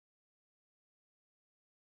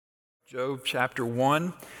Job chapter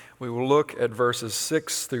 1. We will look at verses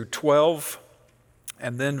 6 through 12,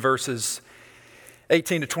 and then verses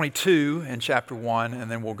 18 to 22 in chapter 1,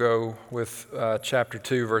 and then we'll go with chapter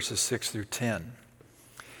 2, verses 6 through 10.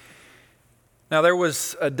 Now there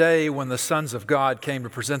was a day when the sons of God came to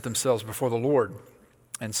present themselves before the Lord,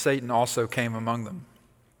 and Satan also came among them.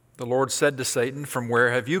 The Lord said to Satan, "From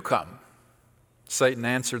where have you come?" Satan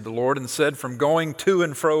answered the Lord and said, "From going to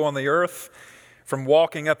and fro on the earth, from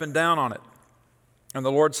walking up and down on it." And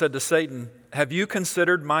the Lord said to Satan, "Have you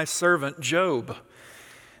considered my servant Job,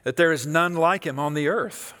 that there is none like him on the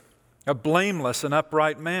earth, a blameless and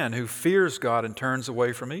upright man who fears God and turns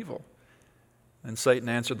away from evil?" And Satan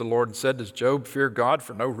answered the Lord and said, "Does Job fear God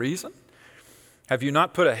for no reason? Have you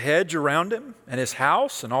not put a hedge around him and his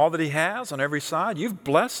house and all that he has on every side? You've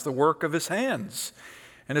blessed the work of his hands,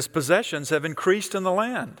 and his possessions have increased in the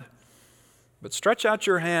land. But stretch out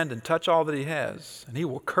your hand and touch all that he has, and he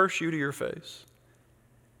will curse you to your face."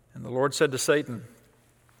 And the Lord said to Satan,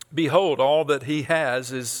 "Behold, all that he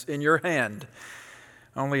has is in your hand.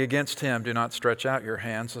 Only against him do not stretch out your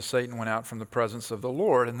hand." So Satan went out from the presence of the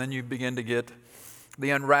Lord. And then you begin to get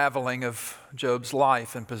the unraveling of Job's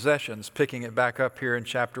life and possessions, picking it back up here in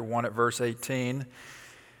chapter 1 at verse 18.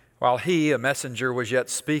 While he, a messenger, was yet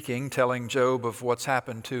speaking, telling Job of what's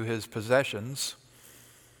happened to his possessions,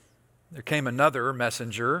 there came another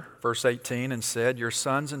messenger, verse 18, and said, "Your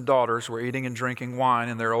sons and daughters were eating and drinking wine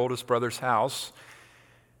in their oldest brother's house.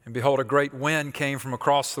 And behold, a great wind came from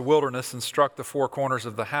across the wilderness and struck the four corners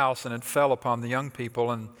of the house, and it fell upon the young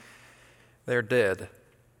people, and they're dead.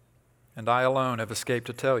 And I alone have escaped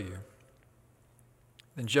to tell you."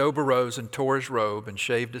 Then Job arose and tore his robe and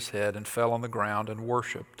shaved his head and fell on the ground and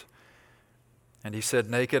worshipped. And he said,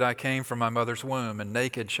 "Naked I came from my mother's womb, and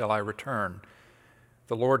naked shall I return.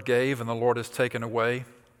 The Lord gave, and the Lord has taken away.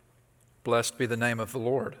 Blessed be the name of the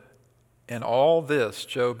Lord." In all this,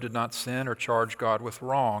 Job did not sin or charge God with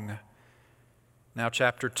wrong. Now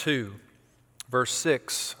chapter 2, verse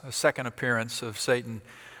 6, a second appearance of Satan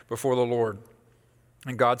before the Lord.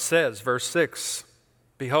 And God says, verse 6,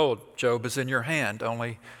 "Behold, Job is in your hand,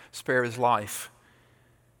 only spare his life."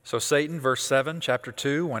 So Satan, verse 7, chapter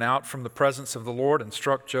 2, went out from the presence of the Lord and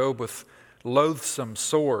struck Job with loathsome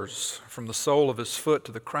sores from the sole of his foot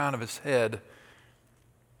to the crown of his head.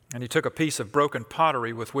 And he took a piece of broken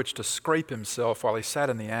pottery with which to scrape himself while he sat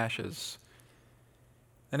in the ashes.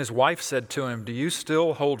 Then his wife said to him, "Do you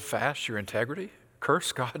still hold fast your integrity?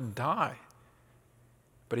 Curse God and die."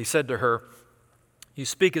 But he said to her, "You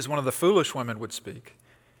speak as one of the foolish women would speak.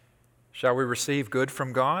 Shall we receive good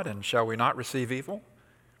from God, and shall we not receive evil?"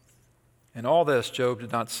 In all this, Job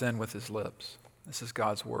did not sin with his lips. This is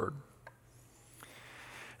God's word.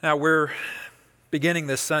 Now, we're beginning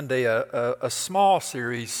this Sunday a small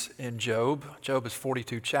series in Job. Job is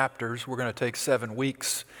 42 chapters. We're going to take 7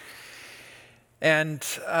 weeks. And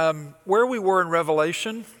where we were in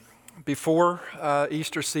Revelation before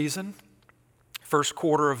Easter season, first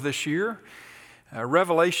quarter of this year,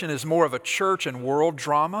 Revelation is more of a church and world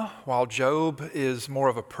drama, while Job is more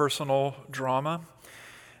of a personal drama.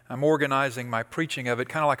 I'm organizing my preaching of it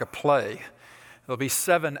kind of like a play. There'll be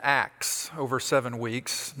 7 acts over 7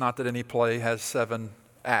 weeks. Not that any play has 7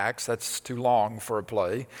 acts. That's too long for a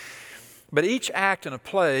play. But each act in a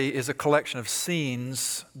play is a collection of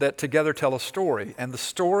scenes that together tell a story. And the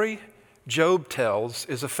story Job tells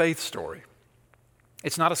is a faith story.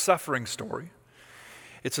 It's not a suffering story.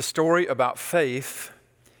 It's a story about faith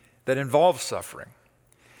that involves suffering.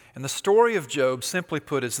 And the story of Job, simply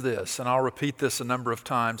put, is this, and I'll repeat this a number of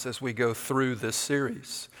times as we go through this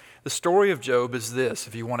series. The story of Job is this,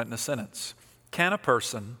 if you want it in a sentence. Can a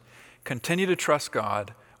person continue to trust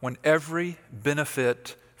God when every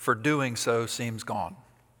benefit for doing so seems gone?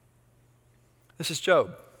 This is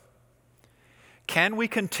Job. Can we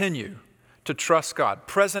continue to trust God?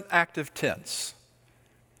 Present active tense.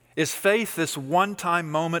 Is faith this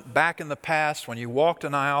one-time moment back in the past when you walked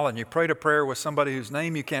an aisle and you prayed a prayer with somebody whose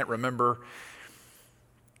name you can't remember?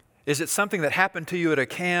 Is it something that happened to you at a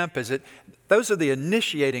camp? Those are the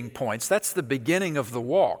initiating points. That's the beginning of the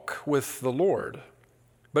walk with the Lord.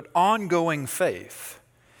 But ongoing faith,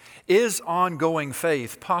 is ongoing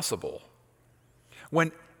faith possible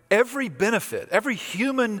when every benefit, every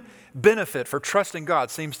human benefit for trusting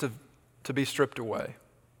God seems to be stripped away?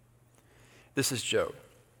 This is Job.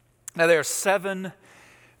 Now there are 7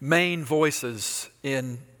 main voices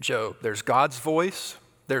in Job. There's God's voice.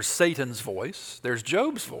 There's Satan's voice, there's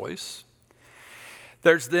Job's voice,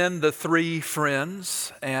 there's then the 3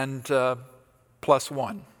 friends and plus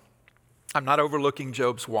 1. I'm not overlooking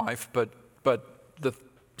Job's wife, but the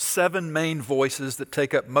 7 main voices that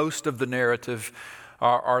take up most of the narrative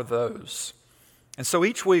are those. And so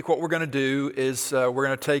each week what we're going to do is we're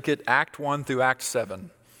going to take it Act 1 through Act 7.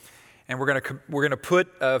 And we're going to put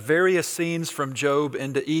various scenes from Job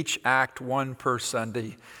into each Act 1 per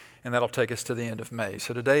Sunday. And that'll take us to the end of May.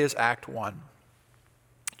 So today is Act 1,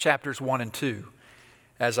 chapters 1 and 2,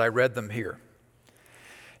 as I read them here.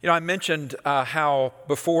 You know, I mentioned how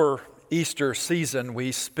before Easter season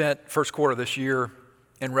we spent first quarter of this year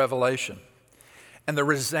in Revelation. And the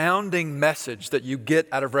resounding message that you get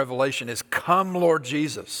out of Revelation is, "Come, Lord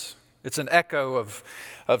Jesus." It's an echo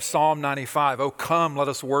of Psalm 95. "Oh, come, let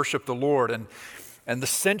us worship the Lord." And the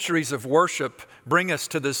centuries of worship bring us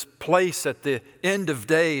to this place at the end of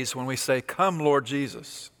days when we say, "Come, Lord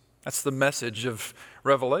Jesus." That's the message of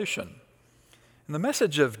Revelation. And the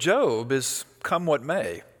message of Job is, "Come what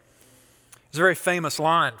may." It's a very famous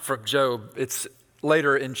line from Job. It's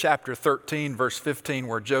later in chapter 13, verse 15,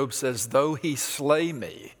 where Job says, "Though he slay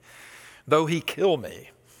me, though he kill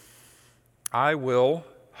me, I will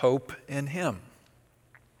hope in him."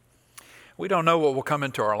 We don't know what will come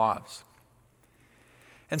into our lives.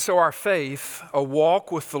 And so our faith, a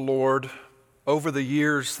walk with the Lord over the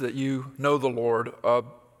years that you know the Lord,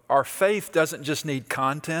 our faith doesn't just need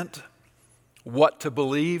content, what to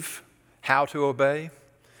believe, how to obey.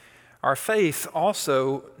 Our faith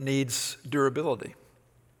also needs durability.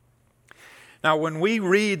 Now, when we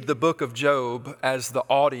read the book of Job as the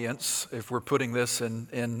audience, if we're putting this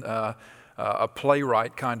in a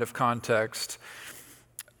playwright kind of context,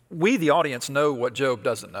 we, the audience, know what Job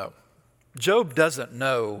doesn't know. Job doesn't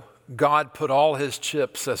know God put all his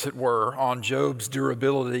chips, as it were, on Job's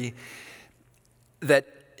durability, that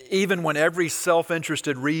even when every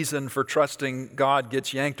self-interested reason for trusting God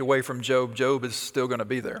gets yanked away from Job, Job is still going to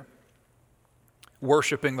be there,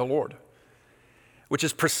 worshiping the Lord, which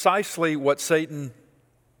is precisely what Satan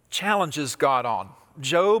challenges God on.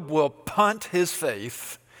 Job will punt his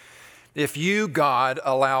faith if you, God,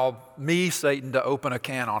 allow me, Satan, to open a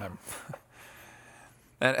can on him.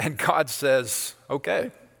 And God says,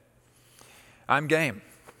 "Okay, I'm game.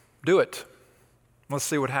 Do it. Let's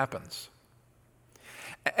see what happens."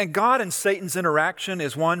 And God and Satan's interaction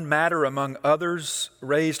is one matter among others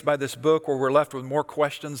raised by this book where we're left with more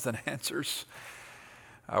questions than answers.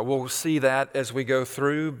 We'll see that as we go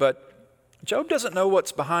through, but Job doesn't know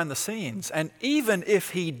what's behind the scenes. And even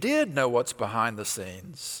if he did know what's behind the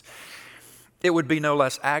scenes, it would be no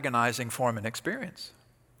less agonizing for him in experience.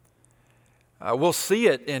 We'll see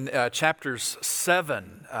it in chapters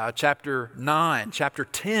 7, chapter 9, chapter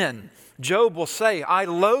 10. Job will say, "I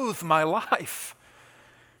loathe my life."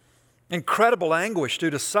 Incredible anguish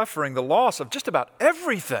due to suffering, the loss of just about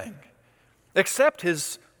everything except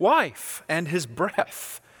his wife and his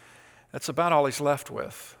breath. That's about all he's left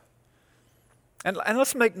with. And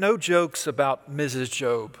let's make no jokes about Mrs.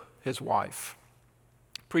 Job, his wife.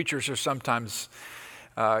 Preachers are sometimes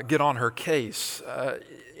get on her case.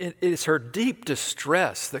 It is her deep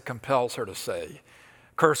distress that compels her to say,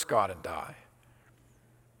 "Curse God and die."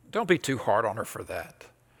 Don't be too hard on her for that.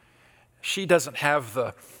 She doesn't have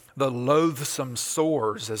the loathsome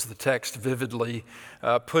sores, as the text vividly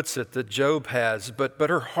puts it, that Job has, but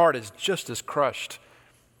her heart is just as crushed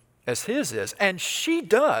as his is. And she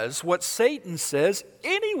does what Satan says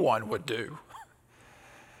anyone would do.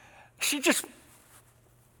 She just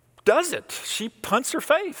does it. She punts her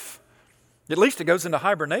faith. At least it goes into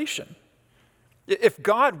hibernation. If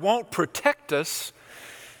God won't protect us,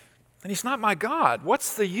 then he's not my God.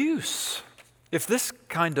 What's the use if this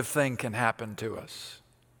kind of thing can happen to us?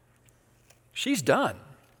 She's done.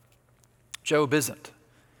 Job isn't.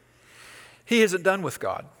 He isn't done with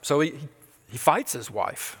God. So he fights his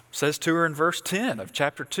wife. Says to her in verse 10 of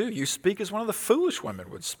chapter 2, "You speak as one of the foolish women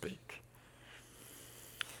would speak."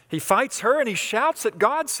 He fights her and he shouts at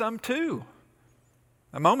God some too.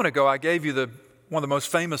 A moment ago, I gave you one of the most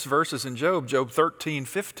famous verses in Job, Job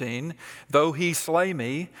 13:15. "Though he slay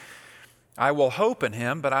me, I will hope in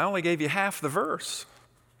him," but I only gave you half the verse.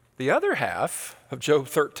 The other half of Job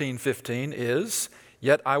 13:15 is,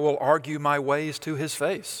 "Yet I will argue my ways to his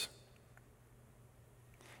face."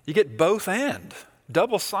 You get both and,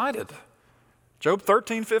 double-sided. Job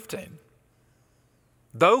 13:15.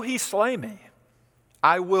 "Though he slay me,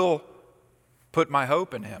 I will put my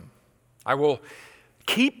hope in him. I will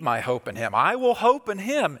keep my hope in him. I will hope in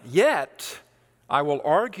him, yet I will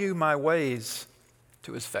argue my ways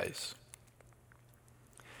to his face."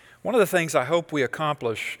 One of the things I hope we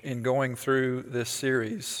accomplish in going through this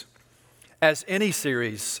series, as any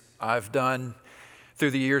series I've done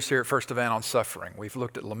through the years here at First Event on suffering, we've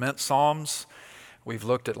looked at lament psalms, we've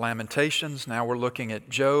looked at lamentations, now we're looking at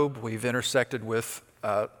Job, we've intersected with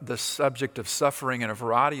the subject of suffering in a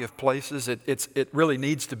variety of places. It really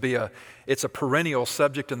needs to be it's a perennial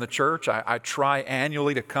subject in the church. I try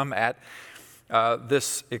annually to come at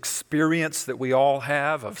this experience that we all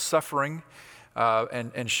have of suffering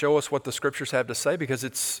and show us what the Scriptures have to say, because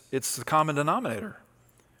it's the common denominator.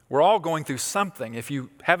 We're all going through something. If you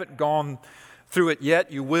haven't gone through it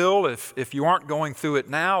yet, you will. If you aren't going through it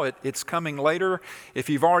now, it's coming later. If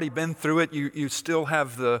you've already been through it, you still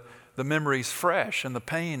have the memories fresh and the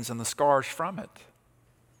pains and the scars from it.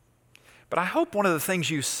 But I hope one of the things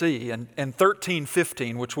you see in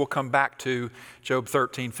 13:15, which we'll come back to, Job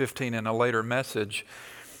 13:15 in a later message,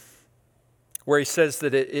 where he says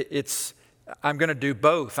that I'm going to do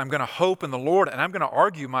both. I'm going to hope in the Lord, and I'm going to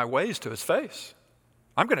argue my ways to his face.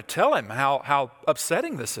 I'm going to tell him how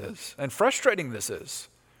upsetting this is and frustrating this is.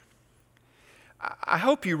 I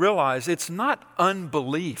hope you realize it's not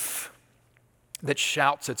unbelief that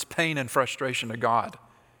shouts its pain and frustration to God.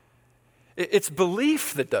 It's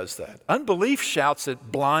belief that does that. Unbelief shouts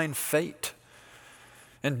at blind fate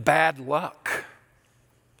and bad luck.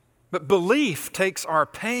 But belief takes our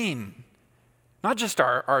pain, not just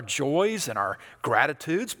our joys and our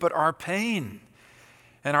gratitudes, but our pain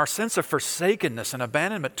and our sense of forsakenness and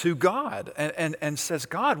abandonment to God, and says,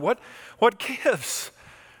 God, what gives?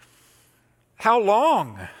 How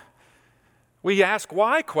long? We ask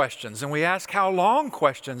why questions, and we ask how long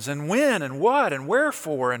questions, and when, and what, and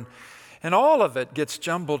wherefore, and all of it gets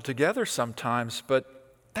jumbled together sometimes,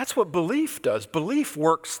 but that's what belief does. Belief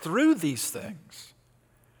works through these things.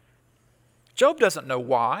 Job doesn't know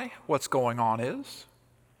why what's going on is,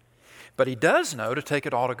 but he does know to take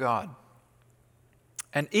it all to God.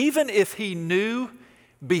 And even if he knew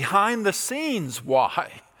behind the scenes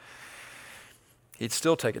why, he'd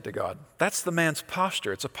still take it to God. That's the man's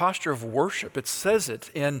posture. It's a posture of worship. It says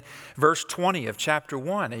it in verse 20 of chapter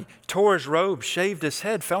 1. He tore his robe, shaved his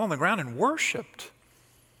head, fell on the ground, and worshiped.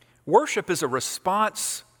 Worship is a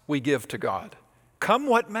response we give to God, come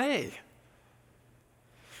what may.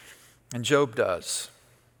 And Job does.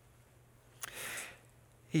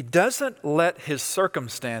 He doesn't let his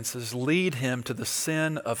circumstances lead him to the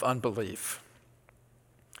sin of unbelief.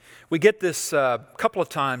 We get this a couple of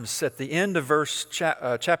times at the end of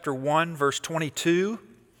chapter 1, verse 22,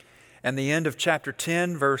 and the end of chapter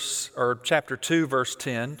 10, chapter 2, verse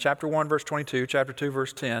 10. Chapter 1, verse 22, chapter 2,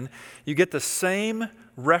 verse 10. You get the same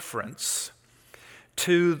reference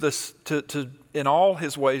to this. In all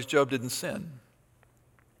his ways, Job didn't sin.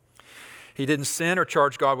 He didn't sin or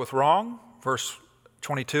charge God with wrong. Verse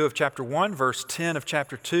 22 of chapter 1, verse 10 of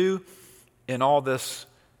chapter 2. In all this,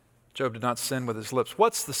 Job did not sin with his lips.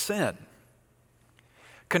 What's the sin?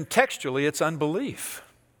 Contextually, it's unbelief.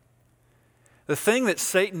 The thing that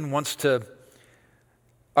Satan wants to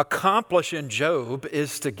accomplish in Job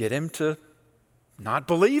is to get him to not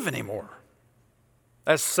believe anymore.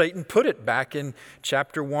 As Satan put it back in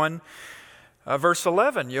chapter 1, verse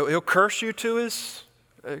 11, he'll curse you to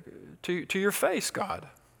your face, God.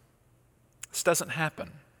 This doesn't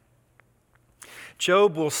happen.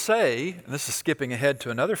 Job will say, and this is skipping ahead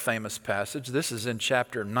to another famous passage, this is in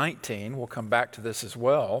chapter 19, we'll come back to this as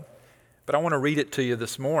well, but I want to read it to you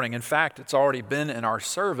this morning. In fact, it's already been in our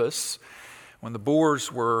service when the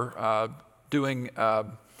Boers were doing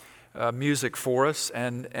music for us,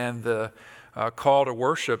 and the call to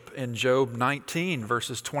worship in Job 19,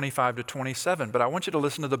 verses 25 to 27. But I want you to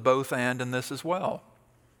listen to the both and in this as well.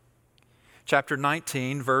 Chapter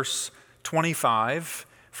 19, verse 25,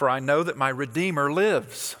 for I know that my Redeemer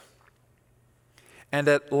lives, and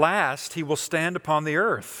at last he will stand upon the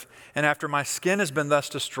earth. And after my skin has been thus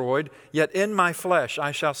destroyed, yet in my flesh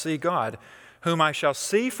I shall see God, whom I shall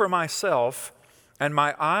see for myself, and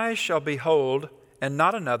my eyes shall behold, and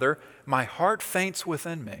not another. My heart faints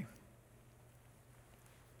within me.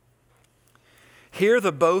 Hear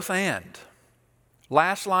the both and.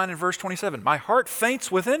 Last line in verse 27, my heart faints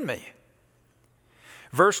within me.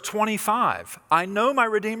 Verse 25, I know my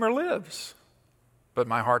Redeemer lives, but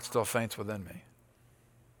my heart still faints within me.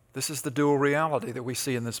 This is the dual reality that we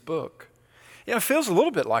see in this book. It feels a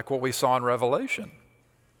little bit like what we saw in Revelation.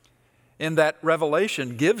 In that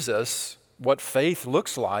Revelation gives us what faith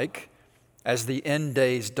looks like as the end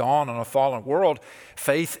days dawn on a fallen world.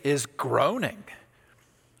 Faith is groaning.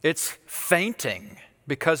 It's fainting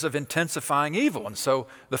because of intensifying evil. And so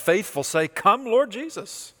the faithful say, come, Lord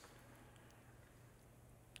Jesus.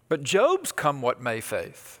 But Job's come what may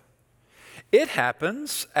faith, it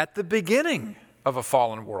happens at the beginning of a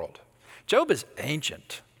fallen world. Job is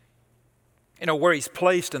ancient. Where he's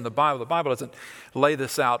placed in the Bible doesn't lay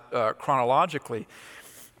this out chronologically.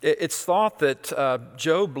 It's thought that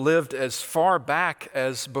Job lived as far back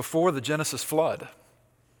as before the Genesis flood.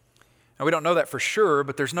 Now, we don't know that for sure,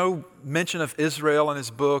 but there's no mention of Israel in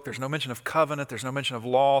his book. There's no mention of covenant. There's no mention of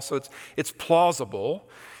law. So it's plausible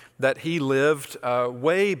that he lived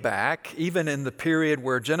way back, even in the period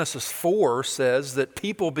where Genesis 4 says that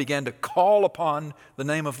people began to call upon the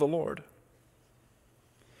name of the Lord.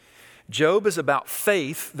 Job is about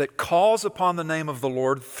faith that calls upon the name of the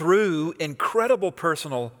Lord through incredible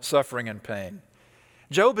personal suffering and pain.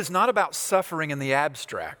 Job is not about suffering in the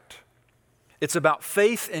abstract. It's about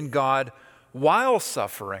faith in God while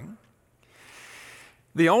suffering.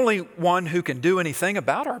 The only one who can do anything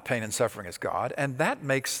about our pain and suffering is God, and that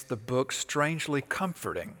makes the book strangely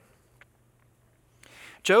comforting.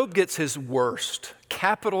 Job gets his worst,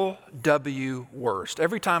 capital W worst.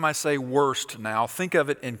 Every time I say worst now, think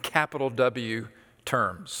of it in capital W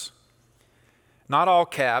terms. Not all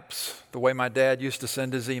caps, the way my dad used to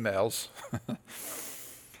send his emails,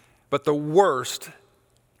 but the worst,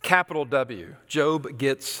 capital W. Job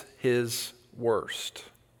gets his worst.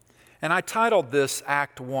 And I titled this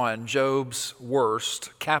Act 1, Job's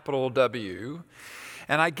Worst, capital W.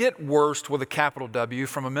 And I get worst with a capital W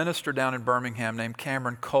from a minister down in Birmingham named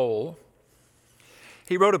Cameron Cole.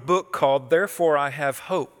 He wrote a book called Therefore I Have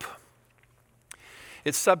Hope.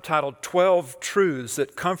 It's subtitled 12 Truths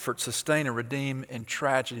That Comfort, Sustain, and Redeem in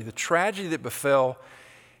Tragedy. The tragedy that befell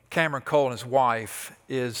Cameron Cole and his wife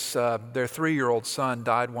is their 3-year-old son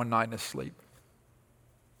died one night in his sleep.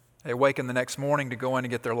 They awaken the next morning to go in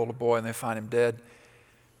and get their little boy, and they find him dead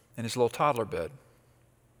in his little toddler bed.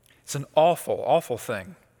 It's an awful, awful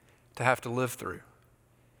thing to have to live through.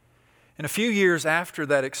 And a few years after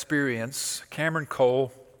that experience, Cameron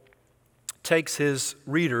Cole takes his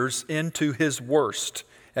readers into his worst,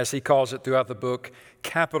 as he calls it throughout the book,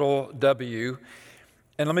 capital W.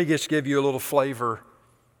 And let me just give you a little flavor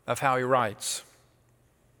of how he writes.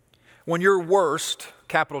 When your worst,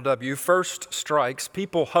 capital W, first strikes,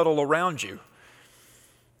 people huddle around you.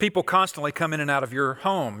 People constantly come in and out of your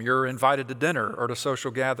home. You're invited to dinner or to social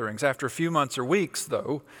gatherings. After a few months or weeks,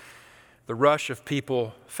 though, the rush of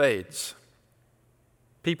people fades.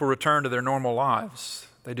 People return to their normal lives.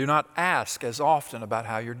 They do not ask as often about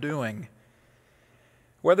how you're doing.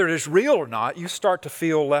 Whether it is real or not, you start to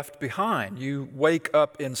feel left behind. You wake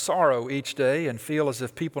up in sorrow each day and feel as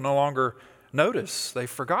if people no longer notice. They've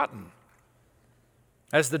forgotten.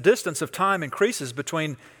 As the distance of time increases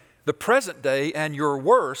between the present day and your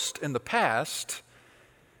worst in the past,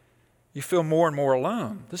 you feel more and more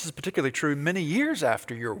alone. This is particularly true many years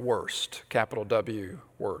after your worst, capital W,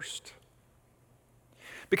 worst.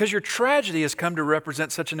 Because your tragedy has come to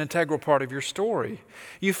represent such an integral part of your story.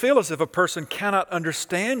 You feel as if a person cannot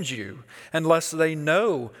understand you unless they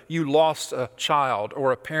know you lost a child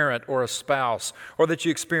or a parent or a spouse, or that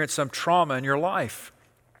you experienced some trauma in your life.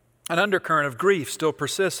 An undercurrent of grief still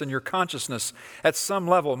persists in your consciousness at some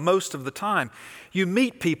level most of the time. You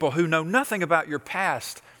meet people who know nothing about your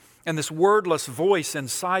past, and this wordless voice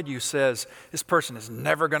inside you says, this person is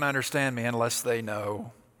never going to understand me unless they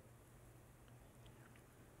know.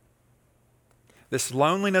 This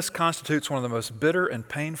loneliness constitutes one of the most bitter and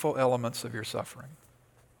painful elements of your suffering.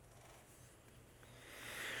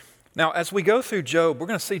 Now, as we go through Job, we're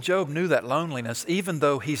going to see Job knew that loneliness even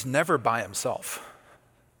though he's never by himself.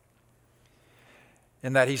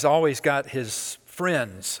 In that he's always got his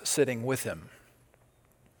friends sitting with him,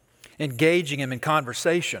 engaging him in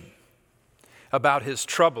conversation about his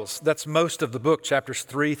troubles. That's most of the book, chapters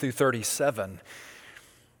 3 through 37.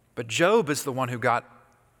 But Job is the one who got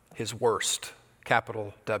his worst,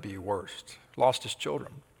 capital W, worst. Lost his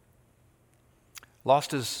children, lost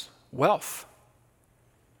his wealth,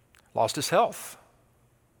 lost his health.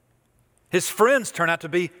 His friends turn out to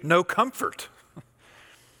be no comfort.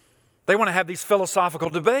 They want to have these philosophical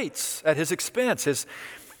debates at his expense.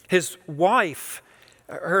 His wife,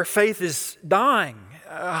 her faith is dying,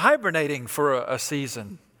 hibernating for a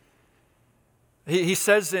season. He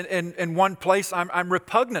says in one place, I'm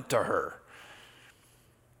repugnant to her.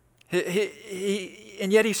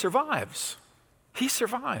 And yet he survives. He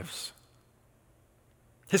survives.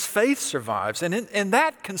 His faith survives. And in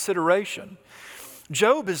that consideration,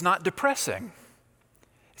 Job is not depressing.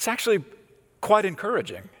 It's actually quite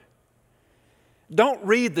encouraging. Don't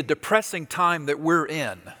read the depressing time that we're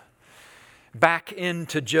in back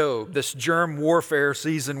into Job, this germ warfare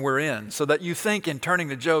season we're in, so that you think in turning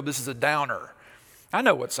to Job, this is a downer. I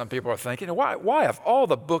know what some people are thinking. Why of all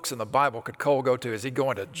the books in the Bible could Cole go to, is he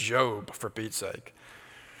going to Job, for Pete's sake?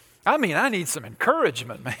 I mean, I need some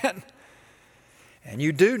encouragement, man. And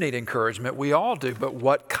you do need encouragement. We all do. But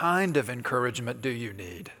what kind of encouragement do you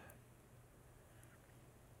need?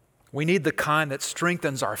 We need the kind that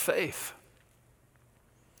strengthens our faith.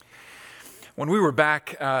 When we were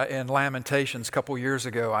back in Lamentations a couple years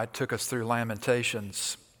ago, I took us through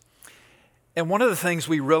Lamentations. And one of the things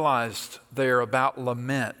we realized there about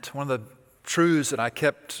lament, one of the truths that I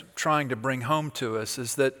kept trying to bring home to us,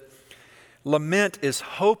 is that lament is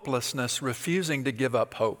hopelessness refusing to give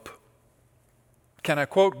up hope. Can I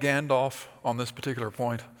quote Gandalf on this particular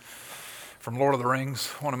point from Lord of the Rings,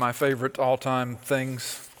 one of my favorite all-time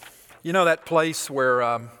things? You know that place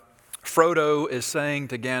where Frodo is saying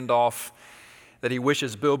to Gandalf that he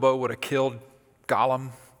wishes Bilbo would have killed Gollum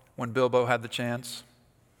when Bilbo had the chance?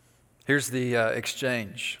 Here's the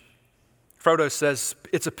exchange. Frodo says,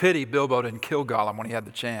 it's a pity Bilbo didn't kill Gollum when he had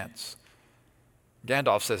the chance.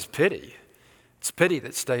 Gandalf says, pity? It's pity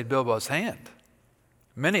that stayed Bilbo's hand.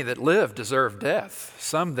 Many that live deserve death.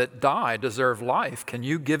 Some that die deserve life. Can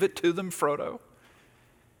you give it to them, Frodo?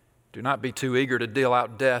 Do not be too eager to deal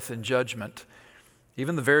out death and judgment.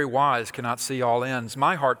 Even the very wise cannot see all ends.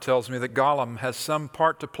 My heart tells me that Gollum has some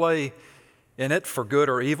part to play in it for good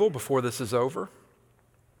or evil before this is over.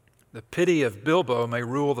 The pity of Bilbo may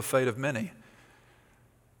rule the fate of many.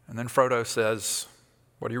 And then Frodo says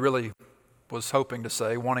what he really was hoping to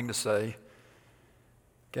say, wanting to say,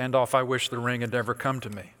 Gandalf, I wish the ring had never come to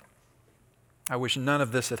me. I wish none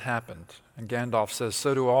of this had happened. And Gandalf says,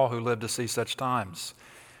 so do all who live to see such times.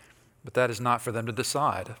 But that is not for them to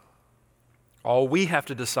decide. All we have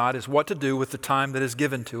to decide is what to do with the time that is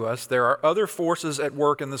given to us. There are other forces at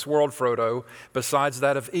work in this world, Frodo, besides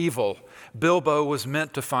that of evil. Bilbo was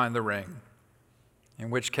meant to find the ring,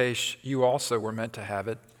 in which case you also were meant to have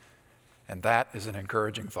it, and that is an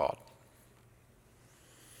encouraging thought.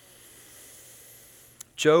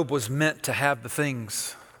 Job was meant to have the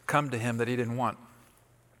things come to him that he didn't want.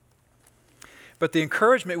 But the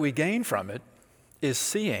encouragement we gain from it is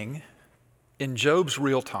seeing in Job's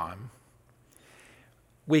real time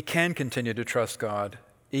we can continue to trust God,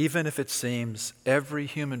 even if it seems every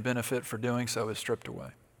human benefit for doing so is stripped away.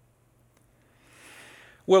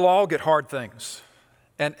 We'll all get hard things.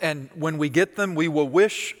 And when we get them, we will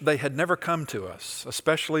wish they had never come to us,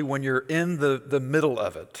 especially when you're in the middle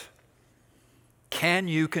of it. Can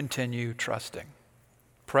you continue trusting?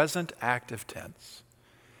 Present active tense.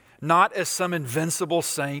 Not as some invincible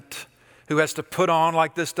saint who has to put on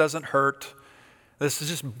like this doesn't hurt. This is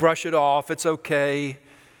just brush it off. It's okay.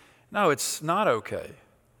 No, it's not okay.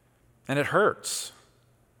 And it hurts.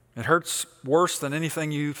 It hurts worse than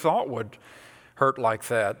anything you thought would hurt like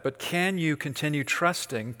that. But can you continue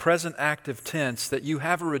trusting, present active tense, that you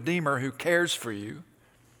have a Redeemer who cares for you?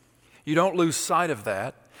 You don't lose sight of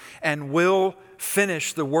that and will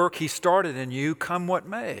finish the work He started in you, come what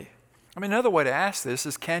may. I mean, another way to ask this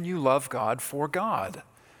is, can you love God for God?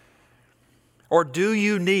 Or do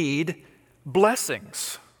you need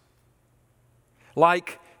blessings?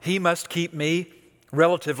 Like, He must keep me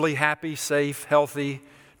relatively happy, safe, healthy,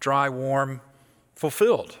 dry, warm,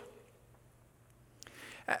 fulfilled.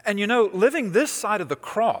 And you know, living this side of the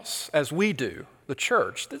cross as we do, the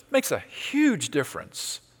church, this makes a huge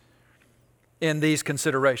difference in these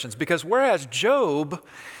considerations. Because whereas Job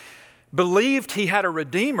believed he had a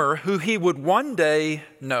Redeemer who he would one day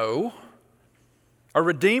know, a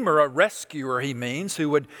Redeemer, a rescuer, he means, who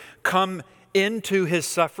would come into his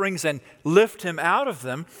sufferings and lift him out of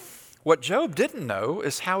them. What Job didn't know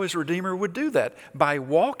is how his Redeemer would do that, by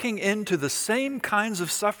walking into the same kinds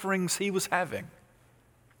of sufferings he was having.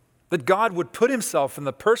 That God would put Himself in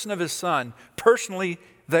the person of His Son personally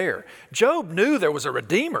there. Job knew there was a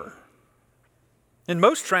Redeemer. In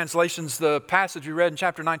most translations, the passage we read in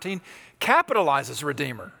chapter 19 capitalizes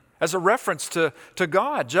Redeemer as a reference to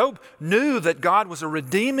God. Job knew that God was a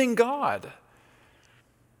redeeming God.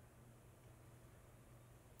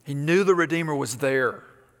 He knew the Redeemer was there.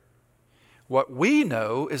 What we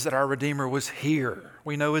know is that our Redeemer was here.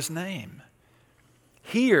 We know His name.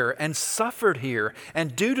 Here and suffered here.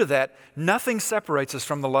 And due to that, nothing separates us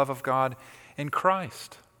from the love of God in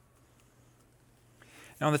Christ.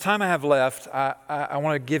 Now, in the time I have left, I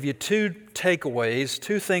want to give you two takeaways,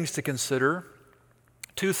 two things to consider,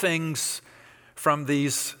 two things from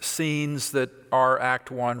these scenes that are Act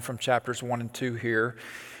 1 from chapters 1 and 2 here.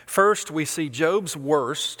 First, we see Job's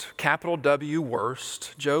worst, capital W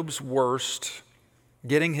worst. Job's worst,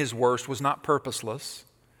 getting his worst, was not purposeless.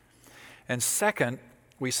 And second,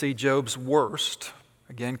 we see Job's worst,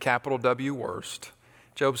 again, capital W worst.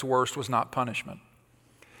 Job's worst was not punishment.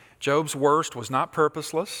 Job's worst was not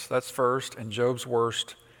purposeless, that's first, and Job's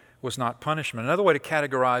worst was not punishment. Another way to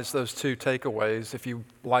categorize those two takeaways, if you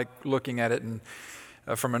like looking at it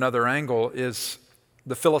from another angle, is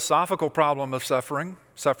the philosophical problem of suffering.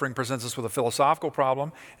 Suffering presents us with a philosophical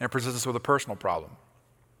problem, and it presents us with a personal problem.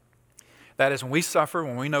 That is, when we suffer,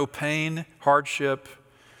 when we know pain, hardship,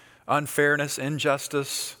 unfairness,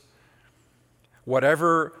 injustice,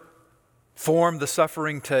 whatever form the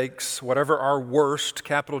suffering takes, whatever our worst,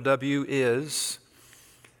 capital W, is,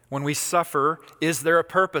 when we suffer, is there a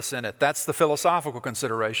purpose in it? That's the philosophical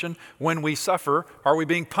consideration. When we suffer, are we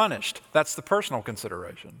being punished? That's the personal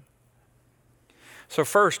consideration. So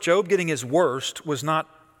first, Job getting his worst was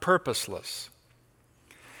not purposeless.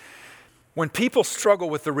 When people struggle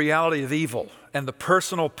with the reality of evil and the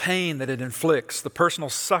personal pain that it inflicts, the personal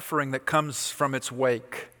suffering that comes from its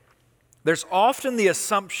wake, there's often the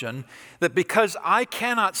assumption that because I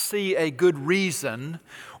cannot see a good reason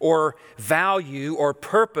or value or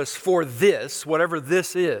purpose for this, whatever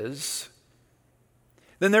this is,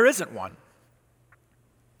 then there isn't one.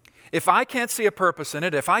 If I can't see a purpose in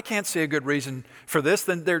it, if I can't see a good reason for this,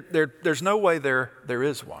 then there's no way there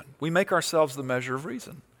is one. We make ourselves the measure of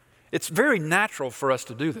reason. It's very natural for us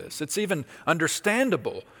to do this. It's even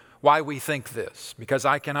understandable why we think this. Because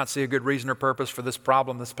I cannot see a good reason or purpose for this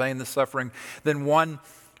problem, this pain, this suffering, then one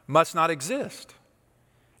must not exist.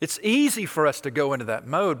 It's easy for us to go into that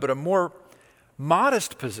mode, but a more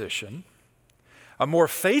modest position, a more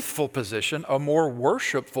faithful position, a more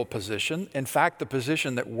worshipful position, in fact, the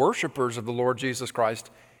position that worshipers of the Lord Jesus Christ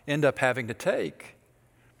end up having to take,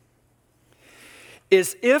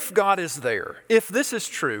 is if God is there, if this is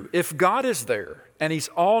true, if God is there, and He's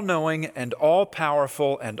all-knowing and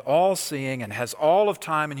all-powerful and all-seeing and has all of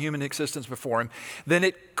time and human existence before Him, then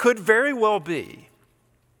it could very well be,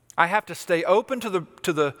 I have to stay open to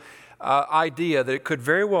the idea that it could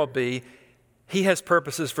very well be He has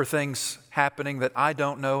purposes for things happening that I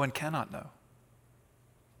don't know and cannot know.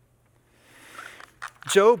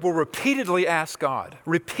 Job will repeatedly ask God,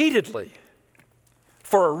 repeatedly,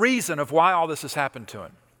 for a reason of why all this has happened to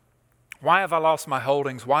him. Why have I lost my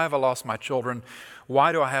holdings? Why have I lost my children?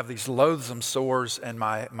 Why do I have these loathsome sores and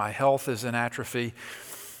my health is in atrophy?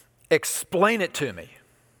 Explain it to me.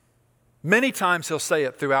 Many times he'll say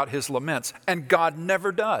it throughout his laments, and God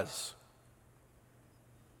never does.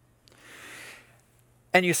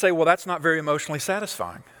 And you say, well, that's not very emotionally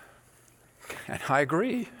satisfying. And I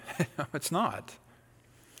agree, it's not.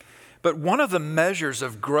 But one of the measures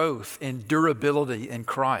of growth in durability in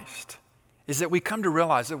Christ is that we come to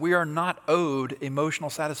realize that we are not owed emotional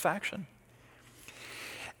satisfaction.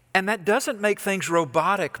 And that doesn't make things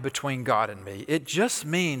robotic between God and me. It just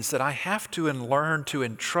means that I have to learn to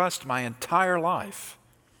entrust my entire life,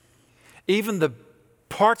 even the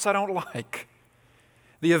parts I don't like,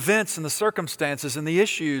 the events and the circumstances and the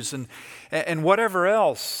issues and whatever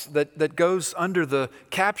else that goes under the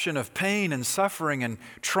caption of pain and suffering and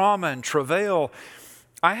trauma and travail.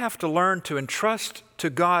 I have to learn to entrust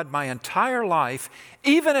to God my entire life,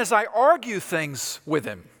 even as I argue things with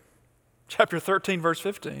Him. Chapter 13, verse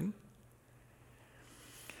 15.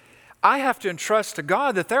 I have to entrust to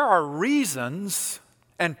God that there are reasons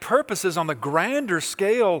and purposes on the grander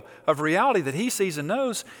scale of reality that He sees and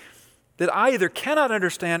knows that I either cannot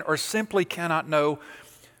understand or simply cannot know.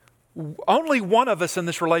 Only one of us in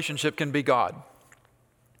this relationship can be God.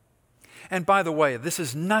 And by the way, this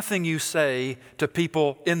is nothing you say to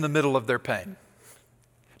people in the middle of their pain.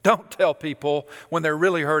 Don't tell people when they're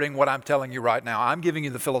really hurting what I'm telling you right now. I'm giving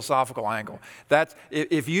you the philosophical angle.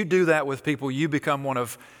 If you do that with people, you become one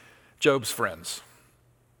of Job's friends,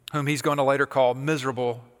 whom he's going to later call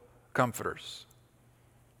miserable comforters.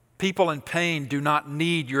 People in pain do not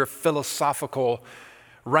need your philosophical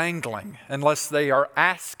wrangling unless they are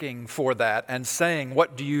asking for that and saying,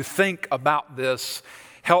 what do you think about this?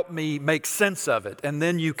 Help me make sense of it. And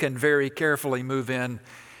then you can very carefully move in.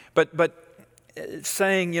 But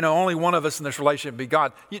saying, only one of us in this relationship be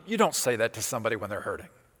God, you don't say that to somebody when they're hurting.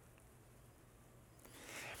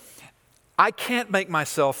 I can't make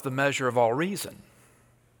myself the measure of all reason.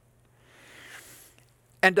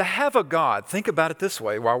 And to have a God, think about it this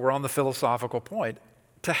way while we're on the philosophical point,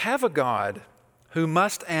 to have a God who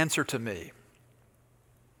must answer to me,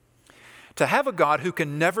 to have a God who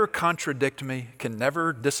can never contradict me, can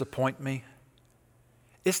never disappoint me,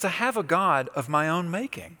 is to have a God of my own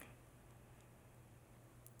making.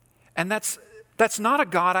 And that's not a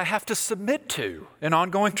God I have to submit to in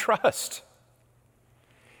ongoing trust.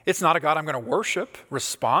 It's not a God I'm going to worship,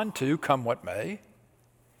 respond to, come what may.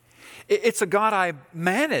 It's a God I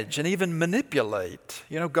manage and even manipulate.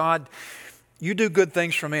 God, you do good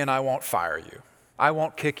things for me and I won't fire you. I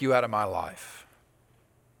won't kick you out of my life.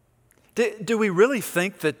 Do we really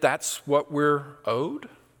think that that's what we're owed?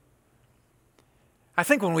 I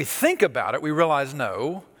think when we think about it, we realize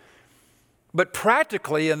no. But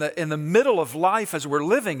practically, in the middle of life as we're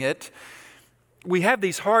living it, we have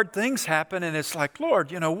these hard things happen, and it's like,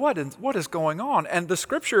 Lord, what is going on? And the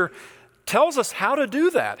Scripture tells us how to do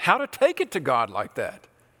that, how to take it to God like that,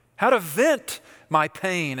 how to vent my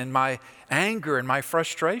pain and my anger and my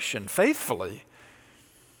frustration faithfully.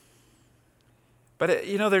 But,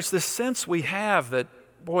 there's this sense we have that,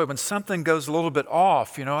 boy, when something goes a little bit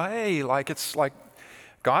off, hey, it's like,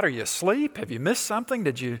 God, are you asleep? Have you missed something?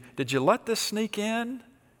 Did you let this sneak in?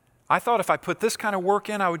 I thought if I put this kind of work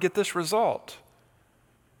in, I would get this result.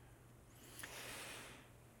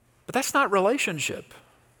 But that's not relationship.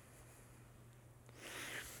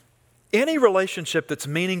 Any relationship that's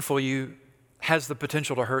meaningful to you has the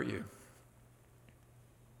potential to hurt you.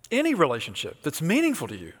 Any relationship that's meaningful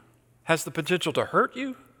to you has the potential to hurt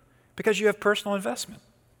you because you have personal investment.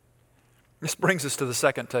 This brings us to the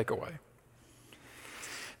second takeaway.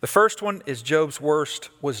 The first one is Job's worst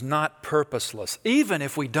was not purposeless, even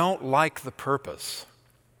if we don't like the purpose.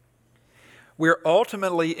 We're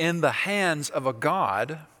ultimately in the hands of a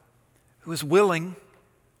God who is willing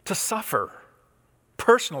to suffer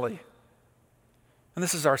personally. And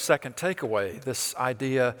this is our second takeaway, this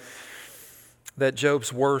idea that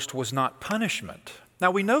Job's worst was not punishment. Now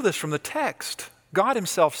we know this from the text. God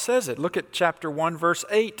himself says it. Look at chapter 1, verse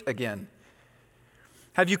 8 again.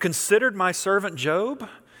 Have you considered my servant Job?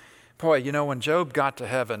 Boy, when Job got to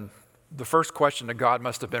heaven, the first question to God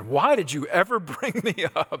must have been, why did you ever bring me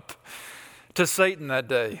up to Satan that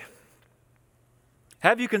day?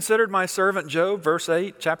 Have you considered my servant Job? Verse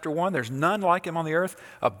 8, chapter 1, there's none like him on the earth,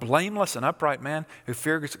 a blameless and upright man who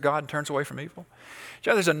fears God and turns away from evil.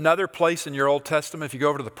 There's another place in your Old Testament, if you go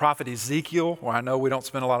over to the prophet Ezekiel, where I know we don't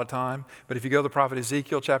spend a lot of time, but if you go to the prophet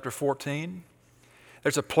Ezekiel chapter 14,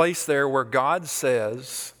 there's a place there where God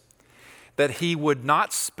says that he would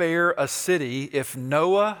not spare a city if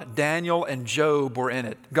Noah, Daniel, and Job were in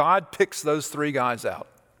it. God picks those three guys out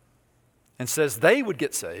and says they would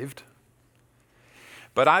get saved,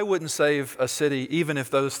 but I wouldn't save a city even if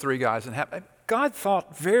those three guys didn't happen. God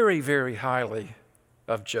thought very, very highly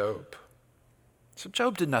of Job. So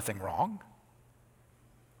Job did nothing wrong.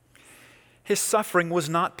 His suffering was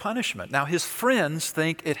not punishment. Now his friends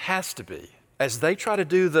think it has to be, as they try to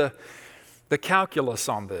do the calculus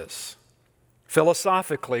on this.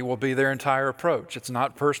 Philosophically will be their entire approach. It's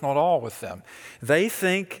not personal at all with them. They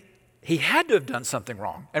think he had to have done something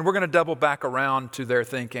wrong. And we're going to double back around to their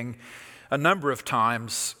thinking a number of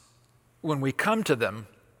times when we come to them.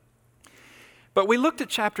 But we looked at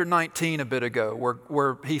chapter 19 a bit ago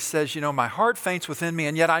where he says, my heart faints within me,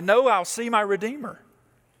 and yet I know I'll see my Redeemer.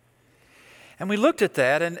 And we looked at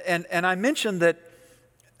that, and I mentioned that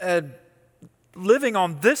living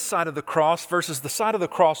on this side of the cross versus the side of the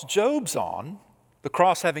cross Job's on, the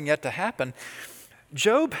cross having yet to happen,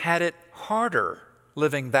 Job had it harder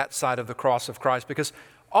living that side of the cross of Christ, because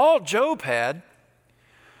all Job had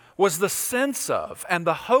was the sense of and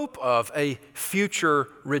the hope of a future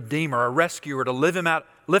Redeemer, a rescuer to lift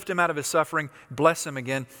him out of his suffering, bless him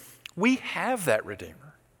again. We have that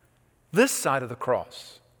Redeemer, this side of the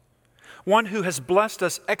cross. One who has blessed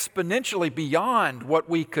us exponentially beyond what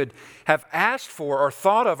we could have asked for or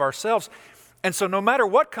thought of ourselves. And so no matter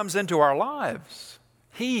what comes into our lives,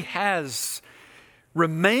 he has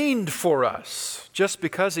remained for us just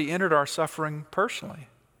because he entered our suffering personally.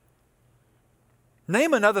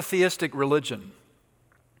 Name another theistic religion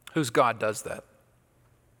whose God does that.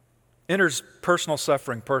 Enters personal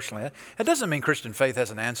suffering personally. That doesn't mean Christian faith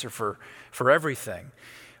has an answer for everything.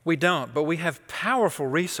 We don't, but we have powerful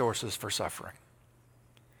resources for suffering.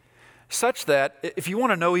 Such that if you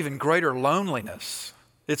want to know even greater loneliness,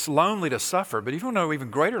 it's lonely to suffer, but if you want to know even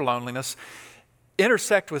greater loneliness,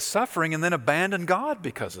 intersect with suffering and then abandon God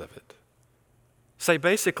because of it. Say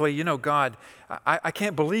basically, God, I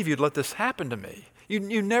can't believe you'd let this happen to me.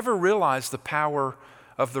 You never realize the power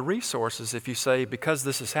of the resources if you say, because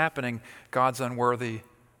this is happening, God's unworthy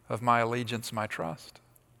of my allegiance, my trust.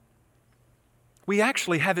 We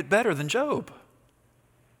actually have it better than Job,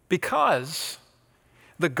 because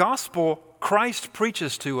the gospel Christ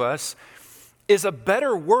preaches to us is a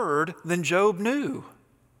better word than Job knew.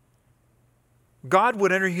 God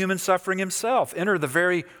would enter human suffering himself, enter the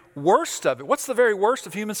very worst of it. What's the very worst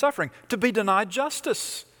of human suffering? To be denied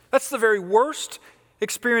justice. That's the very worst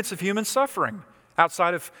experience of human suffering,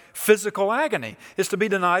 outside of physical agony, is to be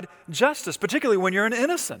denied justice, particularly when you're an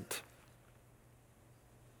innocent.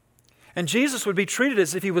 And Jesus would be treated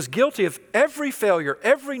as if he was guilty of every failure,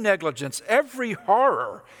 every negligence, every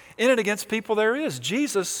horror in and against people there is.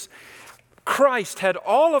 Jesus, Christ, had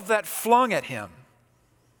all of that flung at him,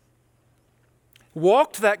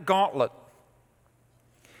 walked that gauntlet,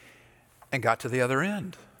 and got to the other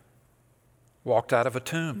end. Walked out of a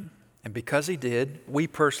tomb, And because he did, we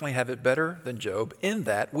personally have it better than Job in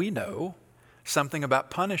that we know something about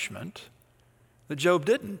punishment that Job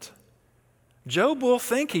didn't. Job will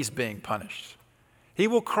think he's being punished. He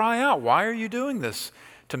will cry out, "Why are you doing this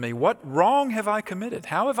to me? What wrong have I committed?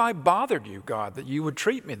 How have I bothered you, God, that you would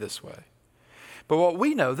treat me this way?" But what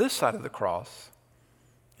we know this side of the cross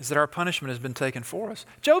is that our punishment has been taken for us.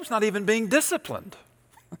 Job's not even being disciplined.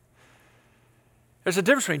 There's a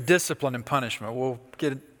difference between discipline and punishment. We'll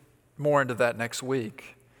get more into that next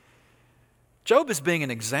week. Job is being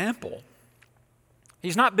an example.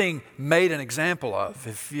 He's not being made an example of.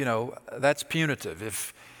 If, that's punitive.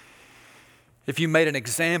 If you made an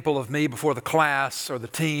example of me before the class or the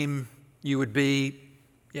team, you would be,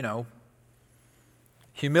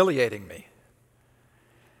 humiliating me.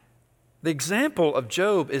 The example of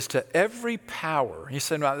Job is to every power. He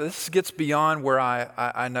said, "Well, this gets beyond where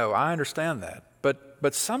I know. I understand that.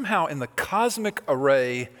 But somehow in the cosmic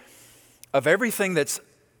array of everything that's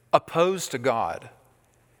opposed to God,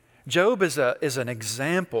 Job is an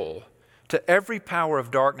example to every power of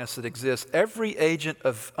darkness that exists, every agent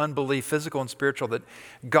of unbelief, physical and spiritual, that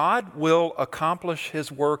God will accomplish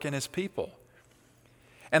his work in his people.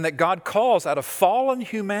 And that God calls out of fallen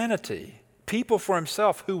humanity people for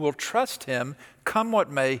himself who will trust him, come what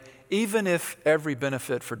may, even if every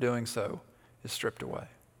benefit for doing so is stripped away.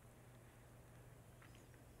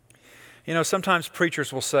 Sometimes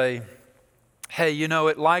preachers will say, "Hey,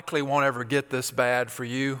 it likely won't ever get this bad for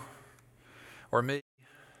you or me.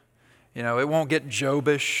 It won't get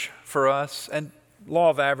Jobish for us." And law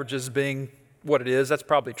of averages being what it is, that's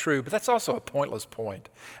probably true, but that's also a pointless point.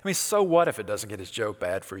 I mean, so what if it doesn't get as Job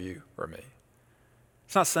bad for you or me?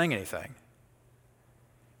 It's not saying anything.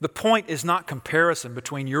 The point is not comparison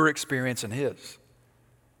between your experience and his.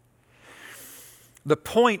 The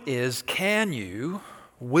point is,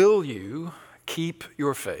 will you keep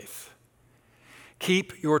your faith?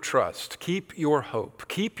 Keep your trust, keep your hope,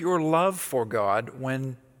 keep your love for God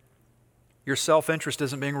when your self-interest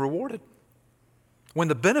isn't being rewarded, when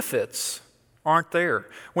the benefits aren't there,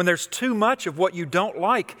 when there's too much of what you don't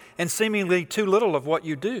like and seemingly too little of what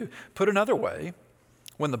you do. Put another way,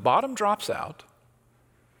 when the bottom drops out,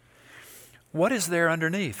 what is there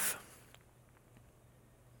underneath?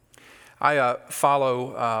 I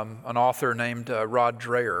follow an author named Rod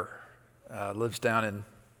Dreher, lives down in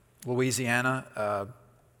Louisiana,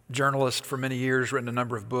 journalist for many years, written a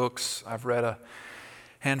number of books. I've read a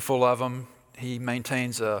handful of them. He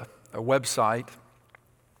maintains a website.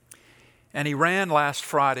 And he ran last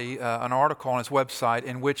Friday an article on his website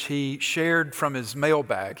in which he shared from his email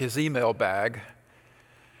bag,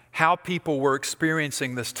 how people were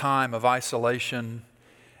experiencing this time of isolation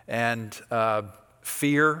and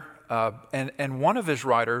fear. And one of his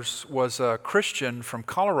writers was a Christian from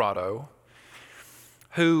Colorado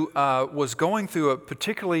who was going through a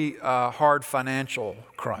particularly hard financial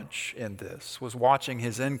crunch in this, was watching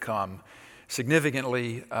his income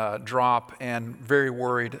significantly drop and very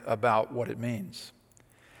worried about what it means.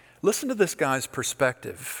 Listen to this guy's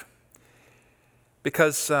perspective,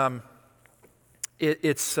 because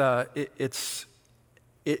it's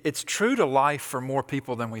true to life for more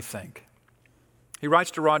people than we think. He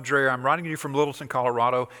writes to Rod Dreher, "I'm writing to you from Littleton,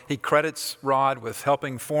 Colorado." He credits Rod with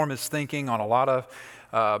helping form his thinking on a lot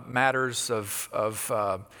of matters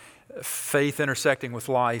of faith intersecting with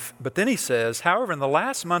life. But then he says, "However, in the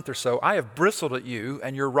last month or so, I have bristled at you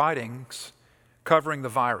and your writings covering the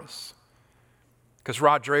virus." Because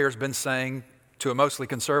Rod Dreher's been saying to a mostly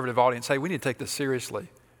conservative audience, "Hey, we need to take this seriously.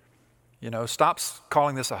 Stop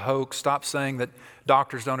calling this a hoax. Stop saying that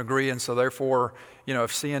doctors don't agree, and so therefore,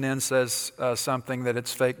 if CNN says something that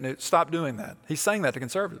it's fake news, stop doing that." He's saying that to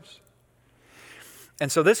conservatives. And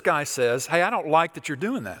so this guy says, "Hey, I don't like that you're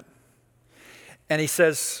doing that." And he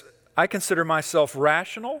says, "I consider myself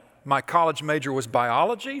rational. My college major was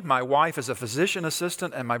biology. My wife is a physician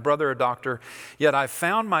assistant and my brother a doctor. Yet I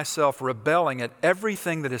found myself rebelling at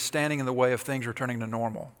everything that is standing in the way of things returning to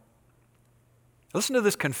normal." Listen to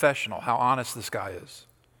this confessional, how honest this guy is.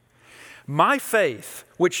 "My faith,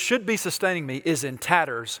 which should be sustaining me, is in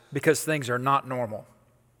tatters because things are not normal.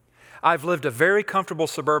 I've lived a very comfortable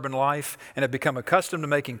suburban life and have become accustomed to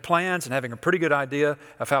making plans and having a pretty good idea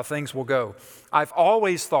of how things will go. I've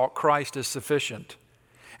always thought Christ is sufficient,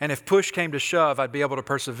 and if push came to shove, I'd be able to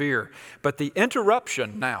persevere. But the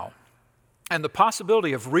interruption now and the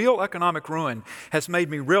possibility of real economic ruin has made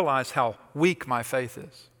me realize how weak my faith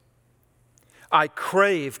is. I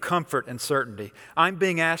crave comfort and certainty. I'm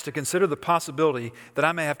being asked to consider the possibility that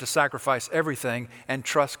I may have to sacrifice everything and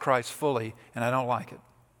trust Christ fully, and I don't like it."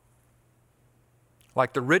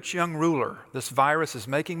 Like the rich young ruler, this virus is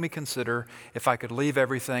making me consider if I could leave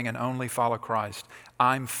everything and only follow Christ.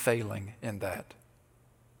 I'm failing in that.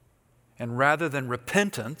 And rather than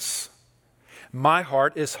repentance, my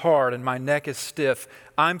heart is hard and my neck is stiff.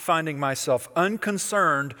 I'm finding myself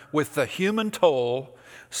unconcerned with the human toll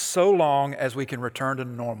so long as we can return to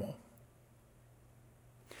normal.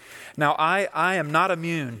 Now, I am not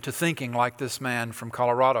immune to thinking like this man from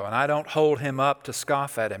Colorado, and I don't hold him up to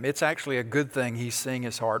scoff at him. It's actually a good thing he's seeing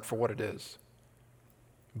his heart for what it is.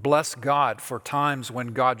 Bless God for times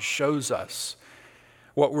when God shows us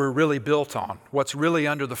what we're really built on, what's really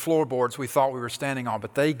under the floorboards we thought we were standing on,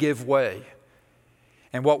 but they give way.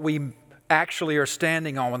 And what we actually are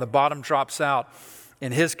standing on when the bottom drops out,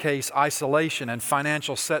 in his case, isolation and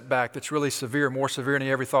financial setback that's really severe, more severe than he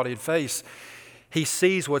ever thought he'd face, he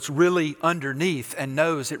sees what's really underneath and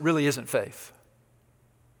knows it really isn't faith.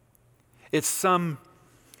 It's some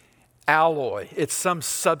alloy. It's some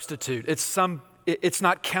substitute. It's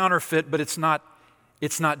not counterfeit, but it's not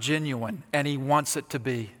genuine. And he wants it to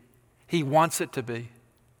be. He wants it to be.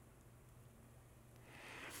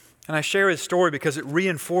 And I share his story because it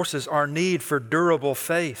reinforces our need for durable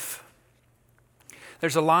faith.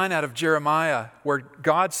 There's a line out of Jeremiah where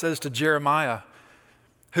God says to Jeremiah,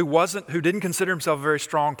 who didn't consider himself a very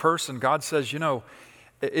strong person, God says,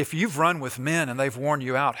 if you've run with men and they've worn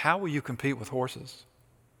you out, how will you compete with horses?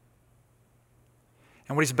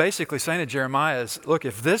 And what he's basically saying to Jeremiah is, look,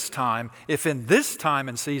 if in this time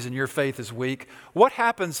and season your faith is weak, what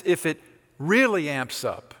happens if it really amps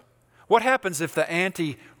up? What happens if the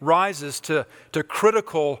ante rises to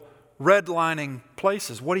critical redlining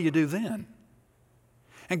places? What do you do then?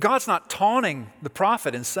 And God's not taunting the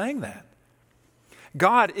prophet in saying that.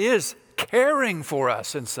 God is caring for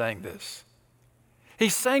us in saying this.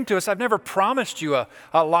 He's saying to us, I've never promised you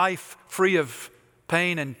a life free of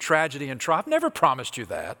pain and tragedy and trial. I've never promised you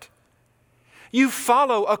that. You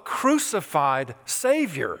follow a crucified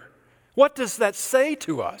Savior. What does that say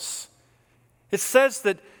to us? It says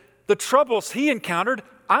that the troubles he encountered,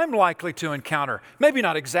 I'm likely to encounter. Maybe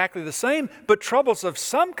not exactly the same, but troubles of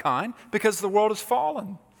some kind because the world has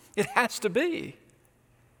fallen. It has to be.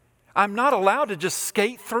 I'm not allowed to just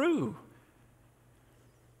skate through.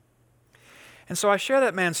 And so I share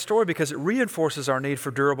that man's story because it reinforces our need for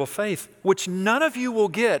durable faith, which none of you will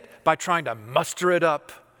get by trying to muster it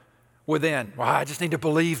up within. Well, I just need to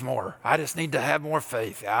believe more. I just need to have more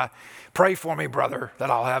faith. Pray for me, brother, that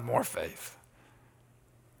I'll have more faith.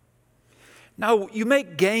 No, you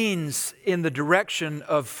make gains in the direction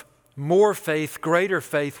of more faith, greater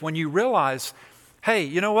faith, when you realize, hey,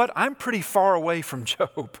 you know what? I'm pretty far away from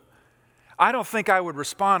Job. I don't think I would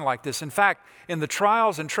respond like this. In fact, in the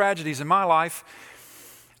trials and tragedies in my life,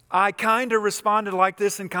 I kind of responded like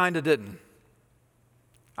this and kind of didn't.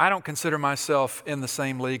 I don't consider myself in the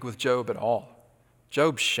same league with Job at all.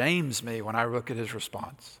 Job shames me when I look at his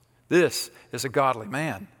response. This is a godly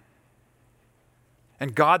man.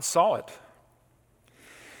 And God saw it.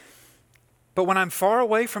 But when I'm far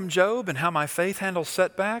away from Job and how my faith handles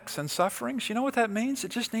setbacks and sufferings, you know what that means? It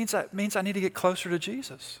just means I need to get closer to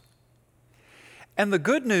Jesus. And the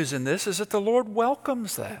good news in this is that the Lord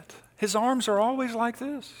welcomes that. His arms are always like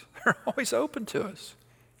this. They're always open to us.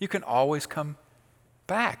 You can always come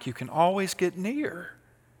back. You can always get near.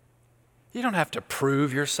 You don't have to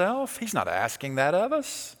prove yourself. He's not asking that of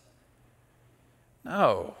us.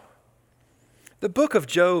 No. The book of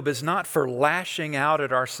Job is not for lashing out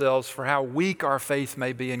at ourselves for how weak our faith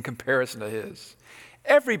may be in comparison to his.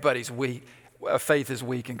 Everybody's faith is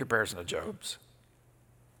weak in comparison to Job's.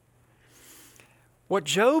 What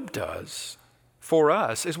Job does for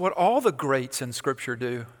us is what all the greats in Scripture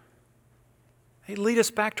do. They lead us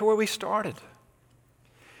back to where we started.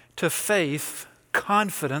 To faith,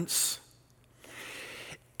 confidence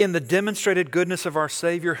in the demonstrated goodness of our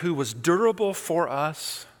Savior who was durable for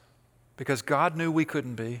us because God knew we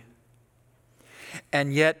couldn't be,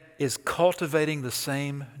 and yet is cultivating the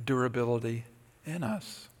same durability in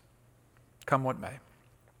us. Come what may.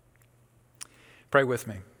 Pray with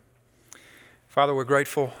me. Father, we're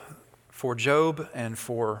grateful for Job and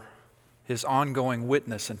for his ongoing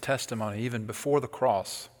witness and testimony, even before the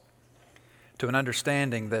cross, to an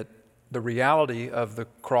understanding that the reality of the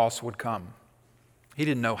cross would come. He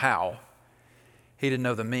didn't know how. He didn't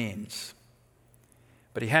know the means.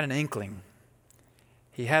 But he had an inkling.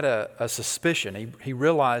 He had a suspicion. He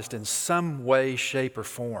realized in some way, shape, or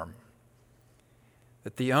form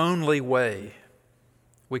that the only way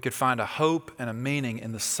we could find a hope and a meaning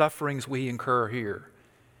in the sufferings we incur here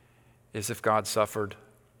is if God suffered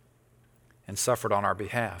and suffered on our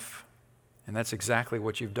behalf. And that's exactly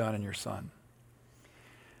what you've done in your Son.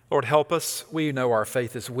 Lord, help us. We know our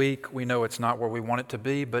faith is weak. We know it's not where we want it to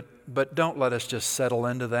be, but don't let us just settle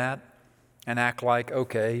into that and act like,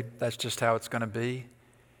 okay, that's just how it's going to be.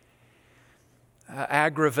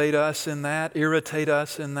 Aggravate us in that, irritate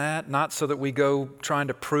us in that, not so that we go trying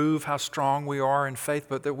to prove how strong we are in faith,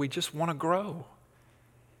 but that we just want to grow.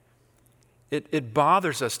 It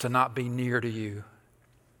bothers us to not be near to you.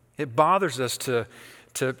 It bothers us to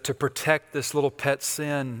protect this little pet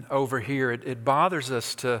sin over here. It bothers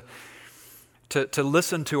us to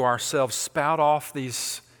listen to ourselves spout off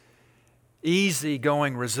these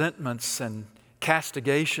easygoing resentments and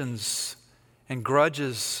castigations and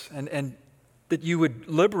grudges, and that you would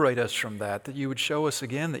liberate us from that you would show us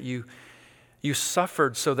again that you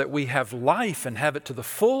suffered so that we have life and have it to the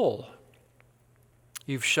full.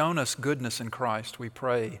 You've shown us goodness in Christ. We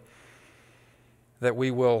pray that we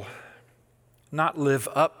will not live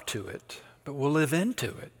up to it, but we'll live into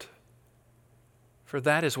it. For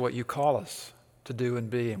that is what you call us to do and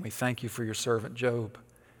be. And we thank you for your servant Job,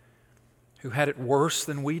 who had it worse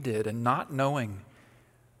than we did, and not knowing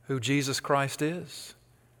who Jesus Christ is,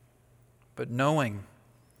 but knowing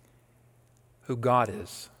who God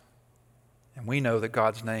is. And we know that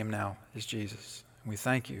God's name now is Jesus. And we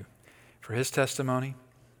thank you for his testimony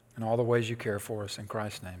and all the ways you care for us. In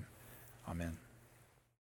Christ's name, amen.